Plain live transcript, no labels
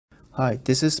Hi,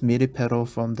 this is MIDI pedal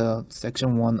from the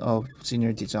section 1 of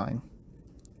senior design.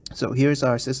 So here's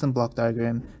our system block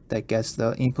diagram that gets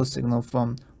the input signal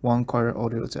from one quarter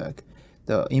audio jack.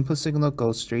 The input signal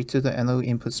goes straight to the analog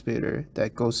input splitter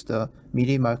that goes to the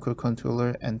MIDI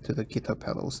microcontroller and to the guitar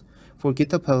pedals. For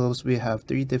guitar pedals, we have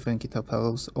 3 different guitar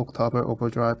pedals: octave,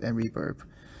 overdrive, and reverb.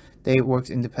 They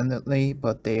work independently,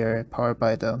 but they are powered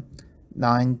by the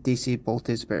 9 DC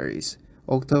voltage varies.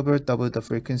 Octave double the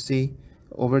frequency,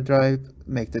 overdrive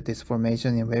make the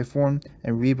disformation in waveform,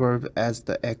 and reverb adds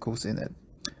the echoes in it.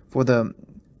 For the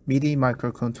MIDI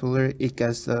microcontroller, it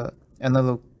gets the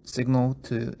analog signal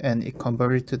and it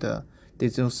converts to the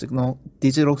digital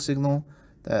signal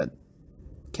that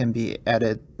can be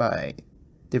added by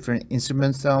different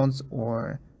instrument sounds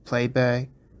or playback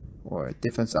or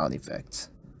different sound effects.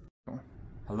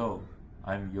 Hello,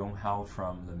 I'm Yong Hao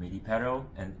from the MIDI pedal,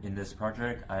 and in this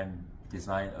project I'm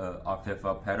designed an octave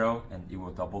up pedal and it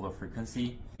will double the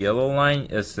frequency. Yellow line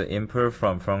is the input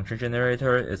from function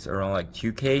generator, it's around like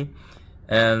 2K,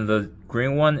 and the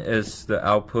green one is the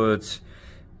output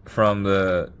from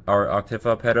our octave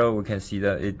up pedal. We can see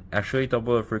that it actually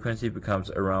double the frequency, becomes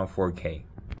around 4K.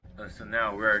 So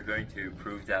now we are going to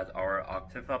prove that our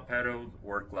octave up pedal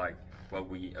work like what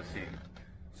we assumed.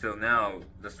 So now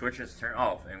the switch is turned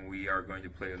off and we are going to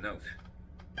play a note.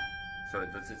 So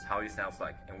this is how it sounds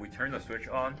like. And we turn the switch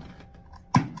on,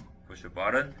 push the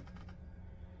button.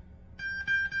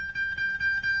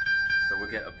 So we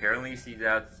can apparently see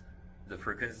that the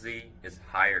frequency is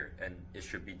higher and it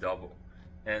should be double.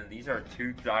 And these are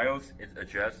 2 dials. It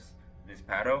adjusts this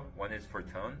pedal. One is for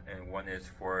tone and one is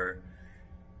for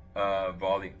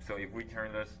volume. So if we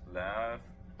turn this left,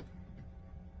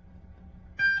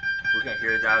 we can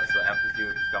hear that the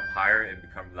amplitude become higher and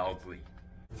become loudly.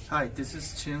 Hi, this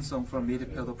is Chin Song from MIDI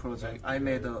pedal project. I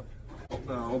made a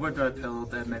overdrive pedal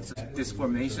that makes this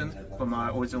formation from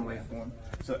our original waveform.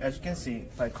 So as you can see,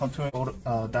 by controlling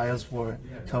dials for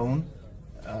tone,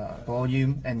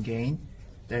 volume, and gain,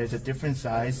 there is a different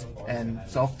size and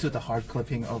soft to the hard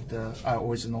clipping of our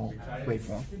original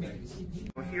waveform.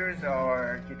 Here's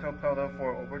our guitar pedal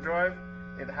for overdrive.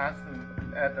 It has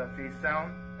to add the fizz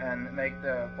sound and make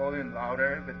the volume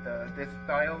louder with the disc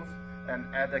dials, and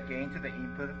add the gain to the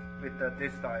input with the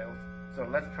disc dials. So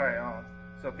let's try it on.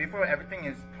 So before everything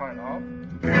is turned off,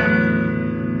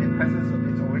 it passes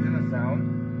its original sound,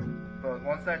 but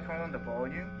once I turn on the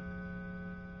volume,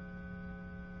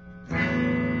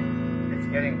 it's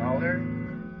getting louder,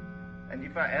 and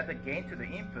if I add the gain to the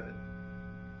input,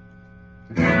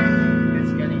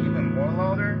 it's getting even more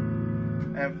louder.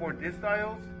 And for disc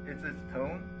dials, it's its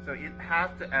tone, so it has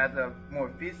to add a more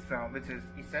fizz sound, which is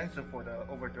essential for the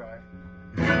overdrive.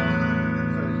 So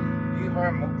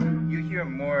you hear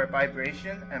more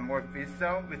vibration and more fizz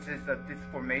sound, which is the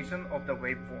disformation of the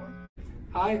waveform.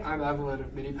 Hi, I'm Evelyn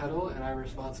of MIDI pedal, and I'm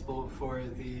responsible for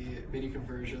the MIDI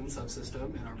conversion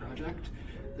subsystem in our project.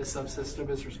 This subsystem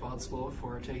is responsible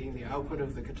for taking the output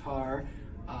of the guitar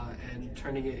and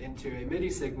turning it into a MIDI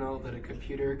signal that a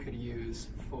computer could use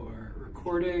for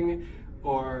recording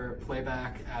or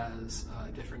playback as a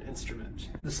different instrument.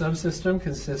 The subsystem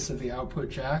consists of the output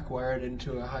jack wired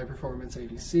into a high-performance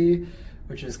ADC,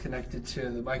 which is connected to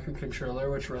the microcontroller,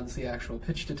 which runs the actual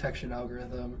pitch detection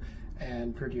algorithm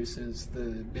and produces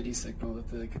the MIDI signal that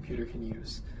the computer can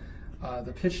use.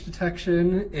 The pitch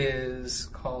detection is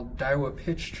called Daiwa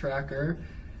Pitch Tracker.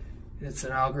 It's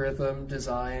an algorithm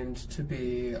designed to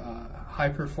be high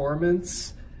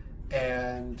performance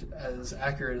and as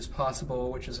accurate as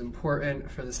possible, which is important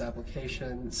for this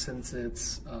application since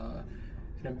it's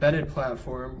an embedded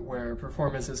platform where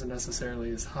performance isn't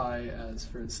necessarily as high as,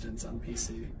 for instance, on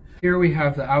PC. Here we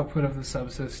have the output of the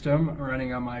subsystem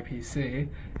running on my PC.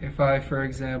 If I, for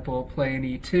example, play an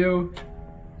E2,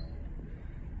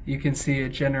 you can see it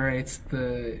generates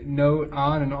the note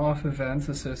on and off events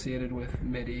associated with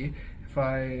MIDI. If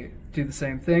I do the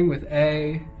same thing with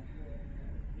A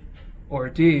or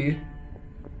D,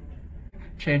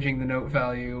 changing the note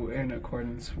value in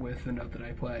accordance with the note that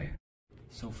I play.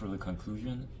 So for the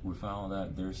conclusion, we found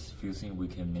that there's few things we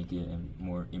can make it and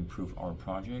more improve our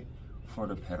project. For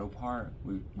the pedal part,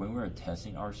 when we were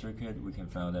testing our circuit, we can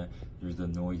find that there's the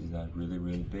noise that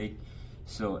really big.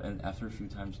 So, and after a few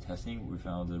times testing, we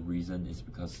found the reason is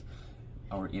because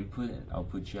our input and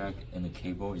output jack and the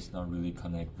cable is not really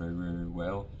connect very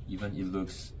well. Even it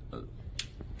looks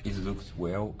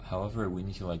well. However, we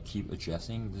need to keep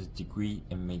adjusting the degree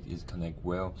and make it connect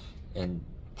well and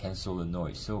cancel the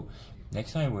noise. So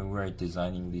next time when we're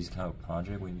designing this kind of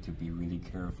project, we need to be really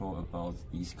careful about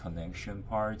these connection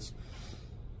parts.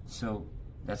 So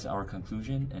that's our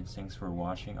conclusion, and thanks for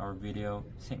watching our video.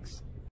 Thanks.